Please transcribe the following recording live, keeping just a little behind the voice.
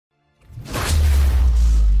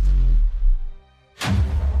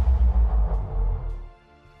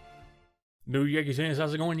New Yankees fans,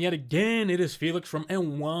 how's it going yet again? It is Felix from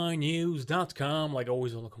NYYNEWS.com. Like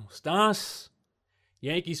always, hola, ¿cómo estás?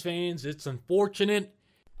 Yankees fans, it's unfortunate,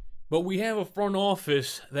 but we have a front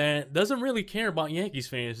office that doesn't really care about Yankees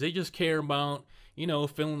fans. They just care about,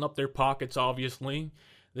 filling up their pockets, obviously.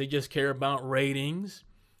 They just care about ratings.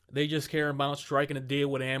 They just care about striking a deal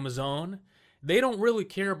with Amazon. They don't really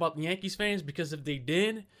care about the Yankees fans, because if they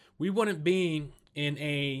did, we wouldn't be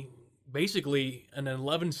in basically an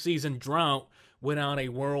 11-season drought without a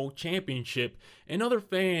world championship. And other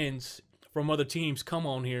fans from other teams come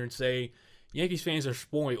on here and say Yankees fans are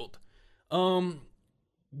spoiled. Being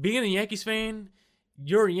a Yankees fan,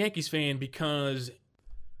 you're a Yankees fan because,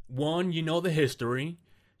 one, you know the history.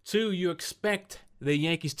 Two, you expect the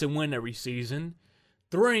Yankees to win every season.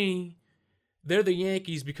 Three, they're the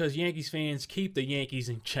Yankees because Yankees fans keep the Yankees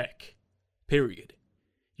in check. Period.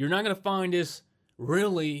 You're not going to find this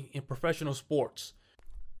really in professional sports.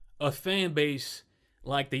 A fan base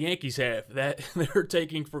like the Yankees have that they're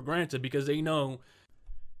taking for granted because they know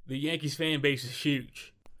the Yankees fan base is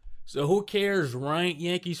huge. So who cares, right,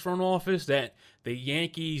 Yankees front office, that the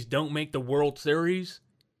Yankees don't make the World Series?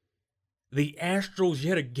 The Astros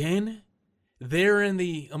yet again, they're in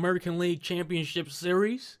the American League Championship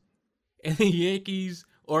Series, and the Yankees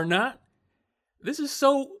are not? This is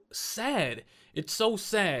so sad. It's so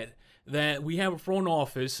sad that we have a front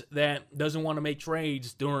office that doesn't want to make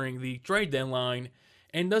trades during the trade deadline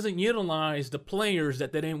and doesn't utilize the players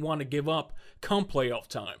that they didn't want to give up come playoff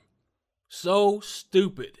time. So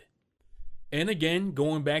stupid. And again,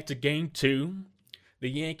 going back to Game 2, the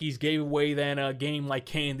Yankees gave away that game like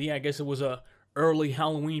candy. I guess it was a early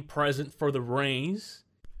Halloween present for the Rays.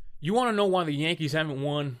 You want to know why the Yankees haven't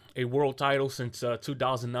won a world title since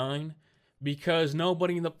 2009? Because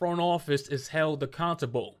nobody in the front office is held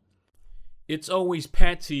accountable. It's always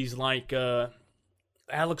patsies like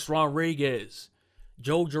Alex Rodriguez,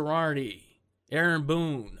 Joe Girardi, Aaron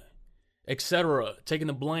Boone, etc., taking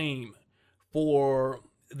the blame for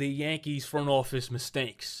the Yankees front office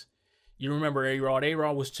mistakes. You remember A-Rod.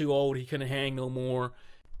 A-Rod was too old. He couldn't hang no more.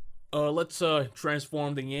 Let's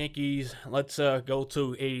transform the Yankees. Let's go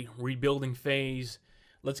to a rebuilding phase.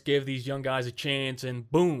 Let's give these young guys a chance.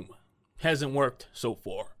 And boom, hasn't worked so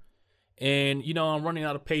far. And, I'm running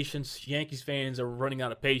out of patience. Yankees fans are running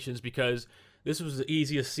out of patience because this was the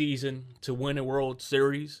easiest season to win a World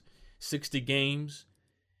Series. 60 games.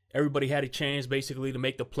 Everybody had a chance, basically, to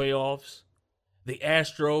make the playoffs. The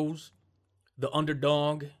Astros, the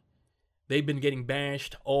underdog, they've been getting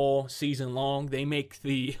bashed all season long. They make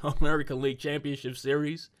the American League Championship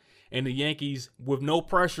Series. And the Yankees, with no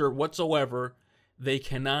pressure whatsoever, they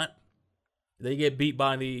cannot. They get beat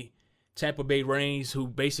by the Tampa Bay Rays, who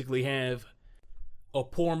basically have a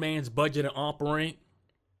poor man's budget to operate.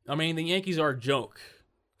 I mean, the Yankees are a joke,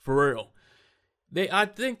 for real. I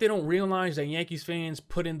think they don't realize that Yankees fans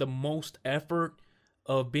put in the most effort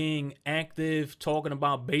of being active, talking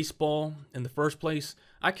about baseball in the first place.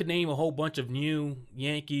 I could name a whole bunch of new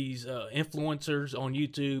Yankees influencers on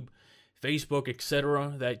YouTube, Facebook,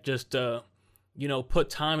 etc., that just, put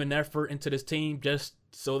time and effort into this team just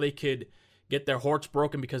so they could get their hearts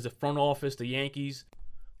broken because the front office, the Yankees,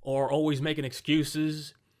 are always making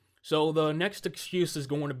excuses. So the next excuse is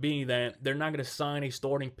going to be that they're not going to sign a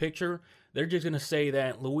starting pitcher. They're just going to say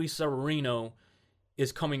that Luis Severino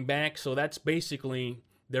is coming back. So that's basically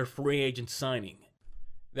their free agent signing.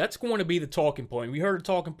 That's going to be the talking point. We heard a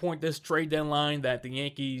talking point this trade deadline that the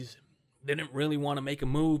Yankees didn't really want to make a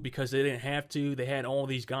move because they didn't have to. They had all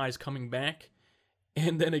these guys coming back.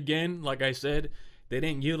 And then again, like I said, they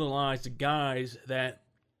didn't utilize the guys that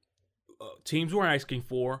teams were asking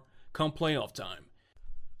for come playoff time.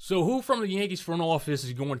 So who from the Yankees front office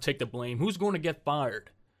is going to take the blame? Who's going to get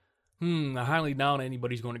fired? I highly doubt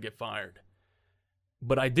anybody's going to get fired.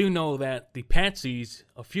 But I do know that the patsies,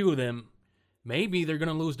 a few of them, maybe they're going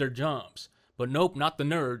to lose their jobs. But nope, not the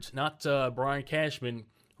nerds, not Brian Cashman,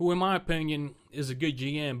 who in my opinion is a good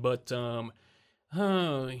GM, but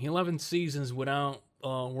 11 seasons without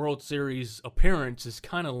World Series appearance is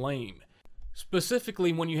kind of lame.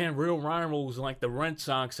 Specifically when you have real rivals like the Red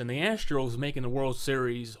Sox and the Astros making the World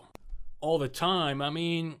Series all the time. I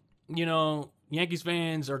mean, Yankees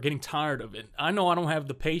fans are getting tired of it. I know I don't have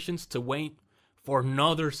the patience to wait for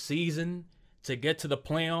another season to get to the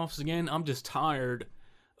playoffs again. I'm just tired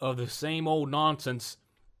of the same old nonsense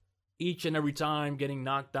each and every time, getting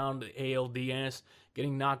knocked down to the ALDS,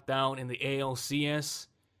 getting knocked out in the ALCS.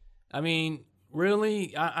 I mean,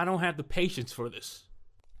 really, I don't have the patience for this.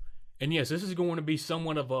 And yes, this is going to be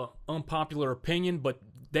somewhat of an unpopular opinion, but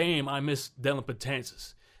damn, I miss Dellin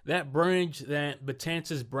Betances. That bridge that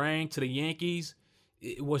Betances brought to the Yankees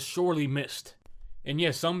it was surely missed. And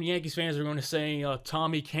yes, some Yankees fans are going to say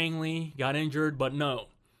Tommy Kahnle got injured, but no.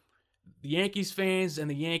 The Yankees fans and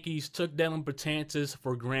the Yankees took Dellin Betances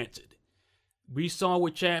for granted. We saw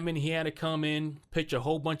with Chapman, he had to come in, pitch a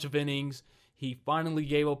whole bunch of innings. He finally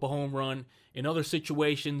gave up a home run. In other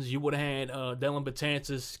situations, you would have had Dellin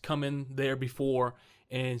Betances come in there before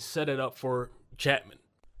and set it up for Chapman.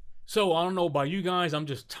 So, I don't know about you guys, I'm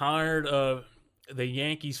just tired of the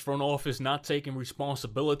Yankees front office not taking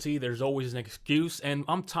responsibility. There's always an excuse, and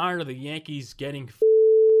I'm tired of the Yankees getting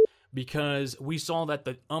because we saw that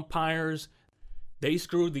the umpires, they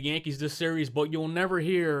screwed the Yankees this series, but you'll never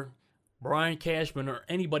hear Brian Cashman or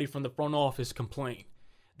anybody from the front office complain.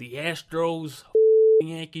 The Astros,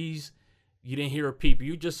 Yankees, you didn't hear a peep.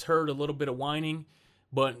 You just heard a little bit of whining,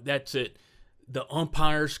 but that's it. The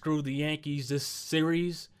umpires screwed the Yankees this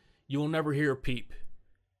series. You'll never hear a peep.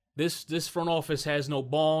 This front office has no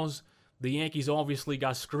balls. The Yankees obviously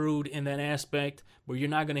got screwed in that aspect, but you're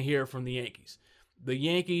not going to hear from the Yankees. The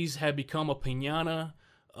Yankees have become a piñata.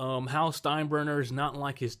 Hal Steinbrenner is not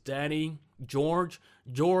like his daddy, George.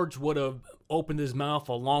 George would have opened his mouth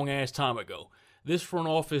a long-ass time ago. This front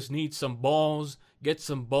office needs some balls. Get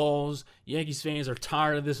some balls. Yankees fans are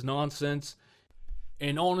tired of this nonsense.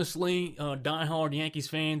 And honestly, diehard Yankees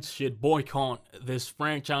fans should boycott this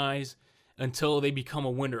franchise until they become a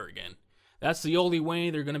winner again. That's the only way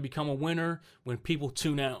they're going to become a winner, when people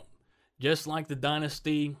tune out. Just like the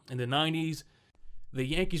dynasty in the 90s, the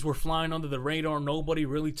Yankees were flying under the radar. Nobody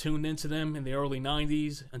really tuned into them in the early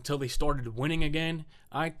 90s until they started winning again.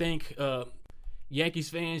 I think Yankees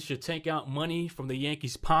fans should take out money from the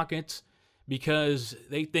Yankees' pockets because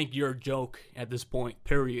they think you're a joke at this point,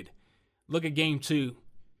 period. Look at Game 2.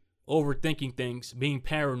 Overthinking things, being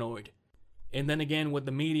paranoid. And then again, with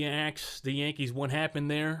the media acts the Yankees, what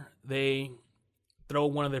happened there? They throw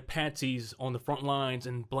one of their patsies on the front lines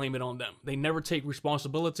and blame it on them. They never take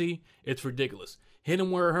responsibility. It's ridiculous. Hit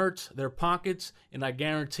them where it hurts, their pockets, and I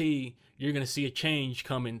guarantee you're going to see a change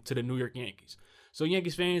coming to the New York Yankees. So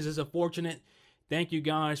Yankees fans, it's unfortunate. Thank you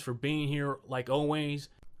guys for being here like always.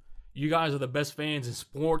 You guys are the best fans in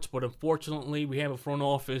sports, but unfortunately we have a front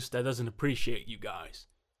office that doesn't appreciate you guys.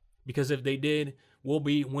 Because if they did, we'll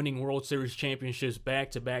be winning World Series championships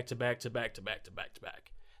back to back to back to back to back to back to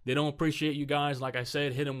back. They don't appreciate you guys. Like I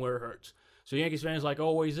said, hit them where it hurts. So Yankees fans, like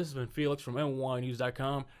always, this has been Felix from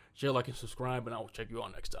NYYNEWS.com. Share, like, and subscribe, and I will check you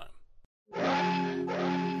out next time.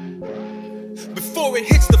 Before it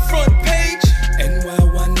hits the front page,